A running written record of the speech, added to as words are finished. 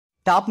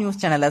Top news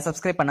சேனலை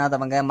subscribe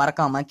பண்ணாதவங்க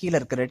மறக்காம கீழ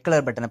இருக்க ரெட்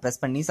கலர் பட்டனை பிரஸ்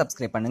பண்ணி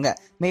சப்ஸ்கிரைப் பண்ணுங்க.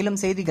 மேலும்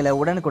செய்திகளை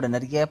உடனுக்குடன்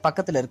அறிய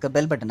பக்கத்துல இருக்க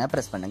பெல் பட்டனை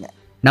பிரஸ் பண்ணுங்க.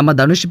 நம்ம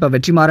தனுஷ் இப்ப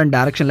வெற்றிமாறன்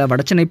டைரக்ஷன்ல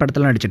வடச்சென்னை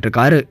படத்துல நடிச்சிட்டு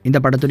இருக்காரு.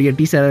 இந்த படத்துடைய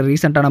டீசரை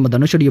ரீசெண்டா நம்ம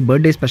தனுஷுடைய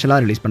பர்த்டே ஸ்பெஷலா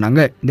ரிலீஸ்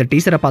பண்ணாங்க. இந்த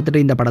டீசரை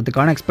பார்த்துட்டு இந்த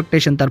படத்துக்கான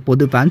எக்ஸ்பெக்டேஷன்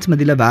தற்போது ஃபேன்ஸ்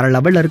மத்தியில வேற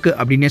லெவல்ல இருக்கு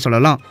அப்படின்னே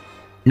சொல்லலாம்.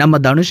 நம்ம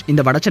தனுஷ்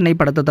இந்த வடச்சென்னை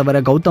படத்தை தவிர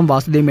கௌதம்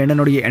வாசுதேவ்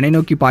மேனனுடைய என்னை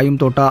நோக்கி பாயும்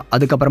தோட்டா,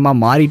 அதுக்கப்புறமா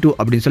மாரி 2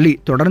 அப்படின்னு சொல்லி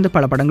தொடர்ந்து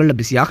பல படங்கள்ல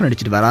பிஸியாக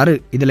நடிச்சிட்டு வராரு.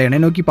 இதுல என்னை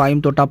நோக்கி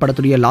பாயும் தோட்டா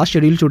படத்துடைய லாஸ்ட்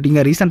ஷெட்யூல்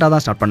ஷூட்டிங்கை ரீசெண்டா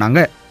தான் ஸ்டார்ட் பண்ணாங்க.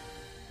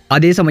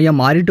 அதே சமயம்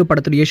மாரி 2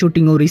 படத்துடைய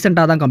ஷூட்டிங்கும்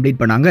ரீசெண்டா தான்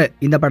கம்ப்ளீட் பண்ணாங்க.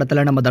 இந்த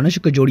படத்துல நம்ம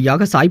தனுஷுக்கு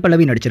ஜோடியாக சாய்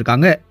பல்லவி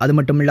நடிச்சிருக்காங்க. அது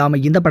மட்டும்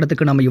இல்லாம இந்த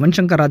படத்துக்கு நம்ம யுவன்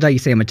சங்கர் ராஜா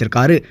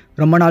இசையமைச்சிருக்காரு.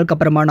 ரொம்ப நாளுக்கு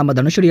அப்புறமா நம்ம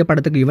தனுஷுடைய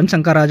படத்துக்கு யுவன்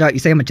சங்கர் ராஜா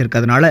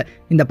இசையமைச்சிருக்கிறதுனால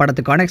இந்த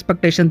படத்துக்கான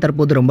எக்ஸ்பெக்டேஷன்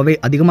தற்போது ரொம்பவே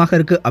அதிகமாக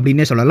இருக்கு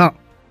அப்படின்னே சொல்லலாம்.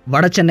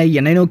 வடச்சென்னை,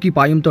 என்னை நோக்கி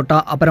பாயும் தோட்டா,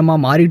 அப்புறமா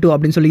மாரி 2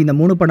 அப்படின்னு சொல்லி இந்த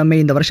 3 படமே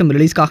இந்த வருஷம்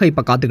ரிலீஸ்க்காக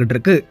இப்ப காத்துக்கிட்டு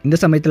இருக்கு. இந்த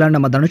சமயத்துல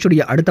நம்ம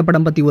தனுஷுடைய அடுத்த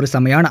படம் பத்தி ஒரு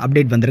செமையான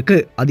அப்டேட் வந்திருக்கு.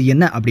 அது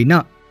என்ன அப்படின்னா,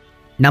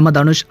 நம்ம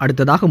தனுஷ்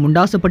அடுத்ததாக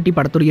முண்டாசுப்பட்டி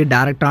படத்துடைய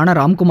டைரக்டரான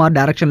ராம்குமார்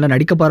டைரக்ஷன்ல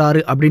நடிக்க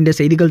போறாரு அப்படின்ற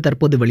செய்திகள்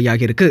தற்போது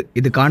வெளியாகி இருக்கு.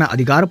 இதுக்கான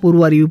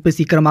அதிகாரப்பூர்வ அறிவிப்பு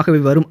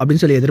சீக்கிரமாகவே வரும்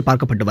அப்படின்னு சொல்லி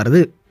எதிர்பார்க்கப்பட்டு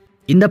வருது.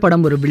 இந்த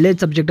படம் ஒரு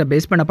வில்லேஜ் சப்ஜெக்டை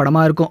பேஸ் பண்ண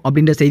படமா இருக்கும்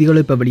அப்படின்ற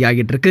செய்திகளும் இப்ப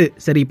வெளியாகிட்டு இருக்கு.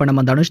 சரி, இப்ப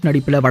நம்ம தனுஷ்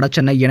நடிப்புல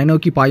வடச்சென்னை, என்னை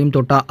நோக்கி பாயும்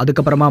தோட்டா,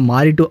 அதுக்கப்புறமா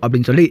மாரி 2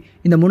 அப்படின்னு சொல்லி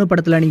இந்த 3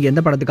 படத்துல நீங்க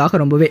எந்த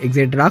படத்துக்காக ரொம்பவே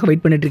எக்ஸைட்டடாக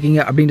வெயிட் பண்ணிட்டு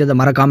இருக்கீங்க அப்படின்றத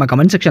மறக்காம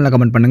கமெண்ட் செக்ஷன்ல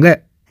கமெண்ட் பண்ணுங்க.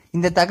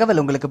 இந்த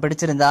தகவல் உங்களுக்கு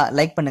பிடிச்சிருந்தா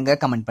லைக் பண்ணுங்க,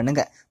 கமெண்ட்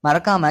பண்ணுங்க.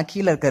 மறக்காம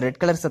கீழ இருக்க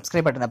ரெட் கலர்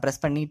சப்ஸ்கிரைப் பட்டனை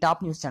பிரஸ் பண்ணி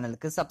டாப் நியூஸ்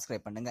சேனலுக்கு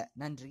சப்ஸ்கிரைப் பண்ணுங்க.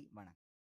 நன்றி, வணக்கம்.